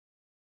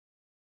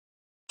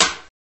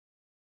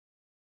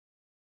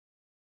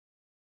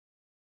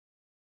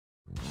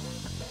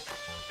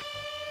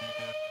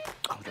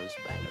those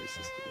banners,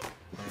 sister.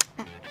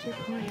 At your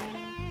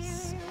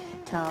corners,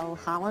 tell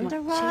Holland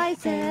to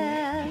rise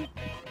it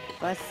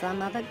for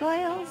some other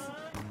goyles.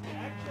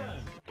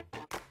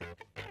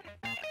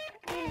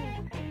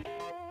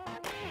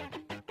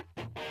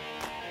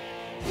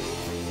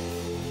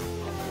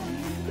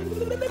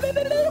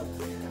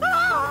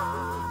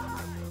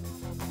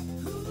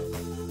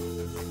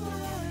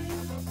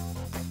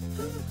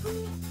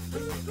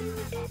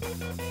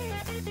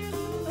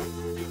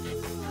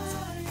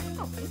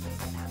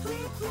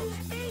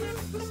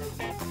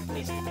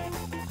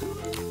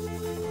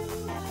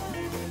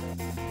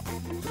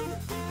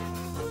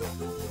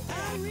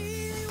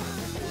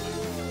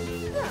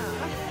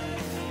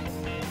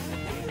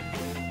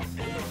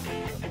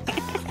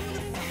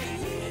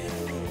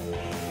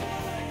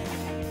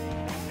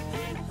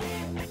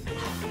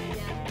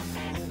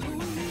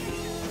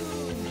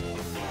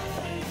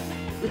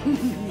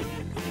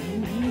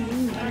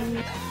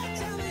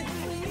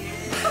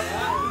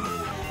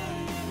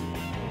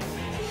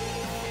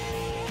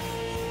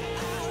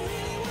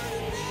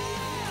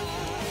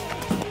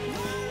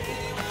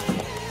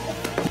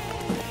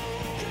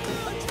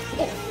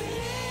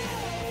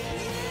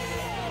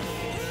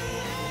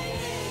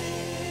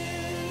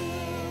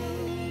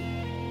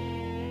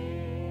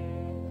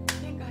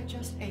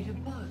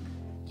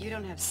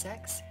 Have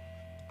sex?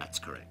 That's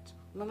correct.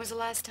 When was the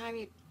last time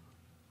you...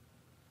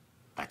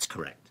 That's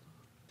correct.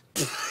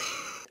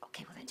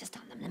 Okay, well then just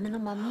tell them the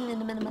minimum.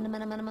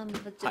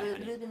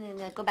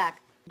 Go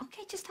back.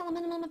 Okay, just tell them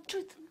a minimum of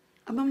truth.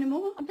 A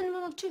minimum? A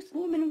minimum of truth.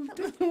 Oh, a minimum of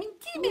truth. A teeny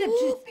bit of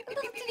truth. A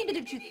little teeny bit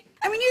of truth.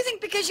 I mean, you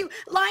think because you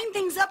line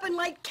things up and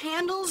light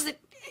candles that...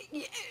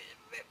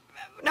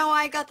 No,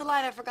 I got the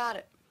light. I forgot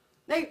it.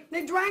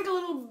 They drank a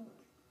little...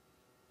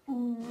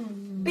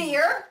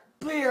 beer.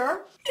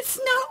 It's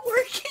not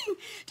working.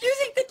 Do you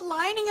think that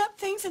lining up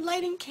things and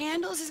lighting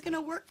candles is going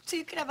to work so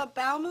you could have a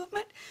bowel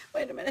movement?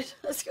 Wait a minute.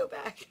 Let's go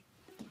back.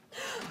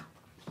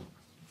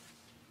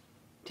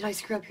 Did I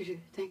screw up your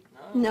thing?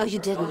 No, you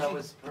didn't. Oh, that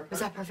was perfect. Was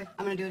that perfect?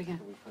 I'm going to do it again.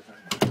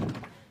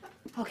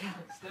 Okay.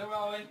 Still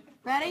rolling.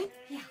 Ready?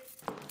 Yeah.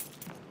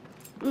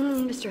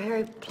 Mr.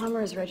 Harry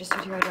Plummer is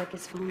registered here. I'd like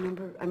his phone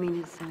number. I mean,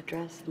 his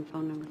address and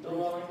phone number,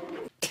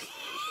 please.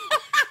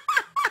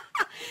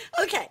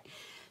 Okay.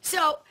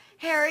 So...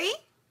 Harry?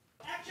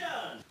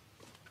 Action!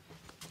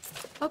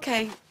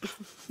 Okay.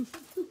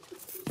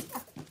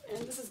 And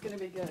this is gonna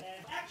be good.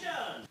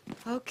 Action!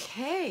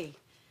 Okay.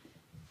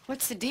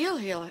 What's the deal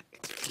here?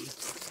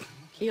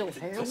 Heel,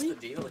 Harry? What's the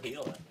deal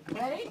here?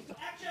 Ready?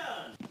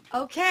 Action!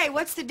 Okay,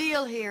 what's the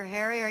deal here,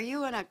 Harry? Are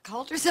you in a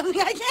cult or something?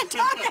 I can't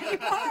talk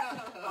anymore.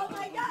 Oh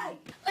my God.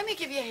 Let me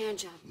give you a hand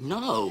job.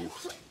 No.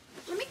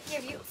 Let me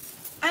give you...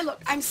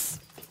 I'm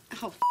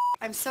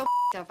so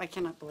up. I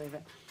cannot believe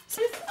it.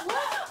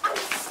 I'm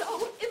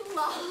so in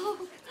love.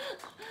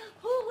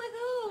 Who with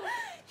who?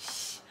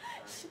 Shh.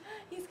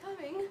 He's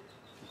coming.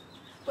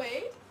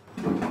 Wait.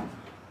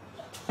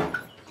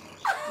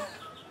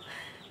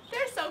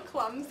 They're so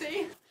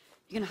clumsy.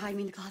 You gonna hide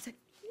me in the closet?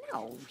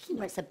 No, he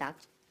knows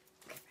about.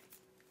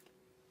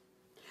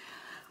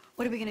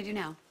 What are we gonna do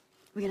now?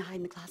 We gonna hide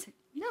in the closet?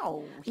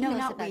 No, he No, knows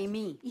not about. we,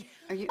 me.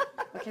 Are you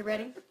okay?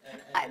 Ready?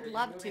 I'd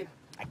love to.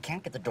 I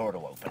can't get the door to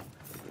open.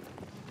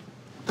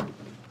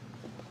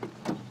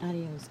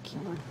 Adios,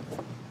 killer.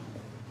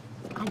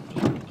 God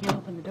damn it, I can't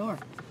open the door.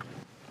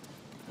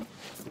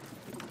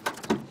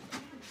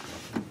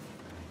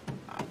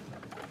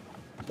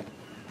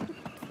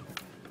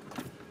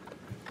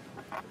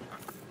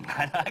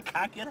 I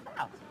can't get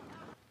out.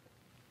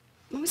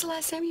 When was the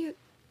last time you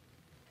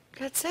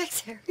got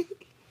sex, Harry?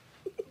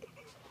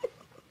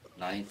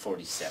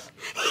 9:47.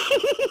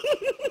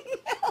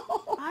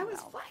 No. I was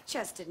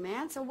flat-chested,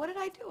 man, so what did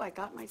I do? I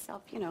got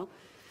myself, you know,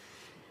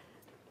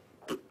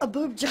 a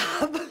boob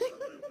job.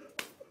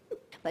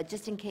 But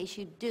just in case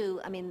you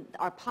do, I mean,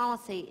 our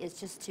policy is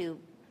just to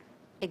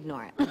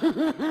ignore it. That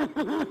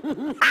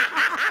wasn't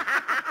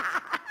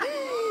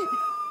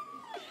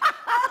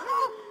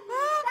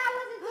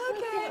supposed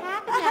to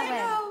happen that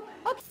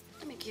way. Okay.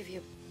 Let me give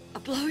you a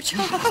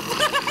blowjob.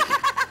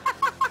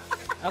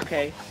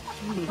 Okay.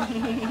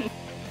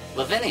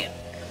 Lavinia.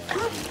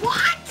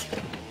 What?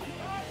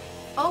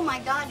 Oh my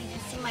God, did you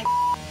see my...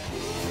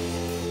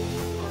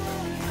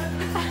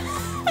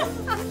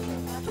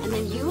 And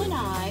then you and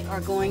I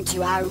are going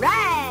to, all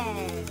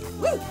right.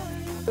 Woo!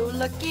 Ooh,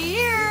 looky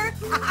here.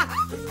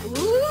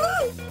 Woo!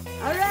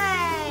 All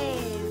right.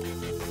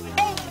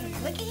 Hey,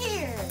 looky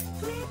here.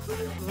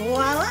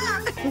 Voila.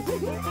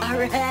 All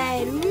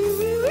right. Woo,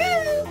 woo,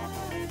 woo.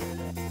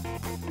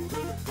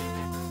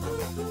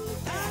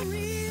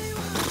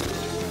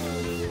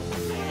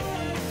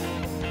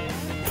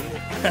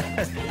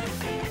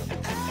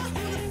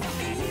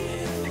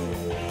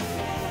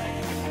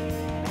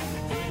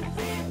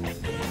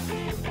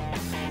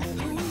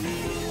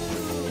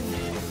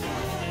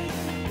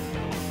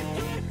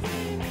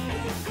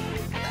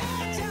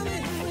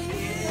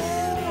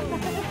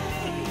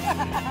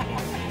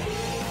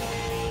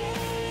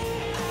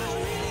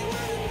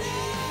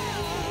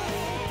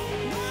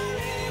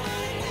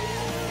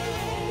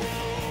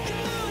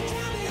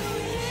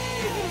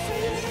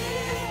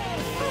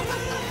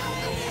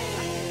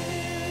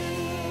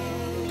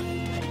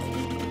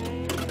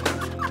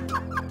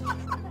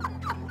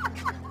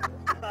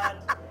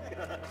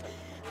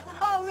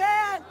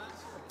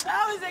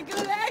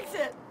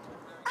 exit.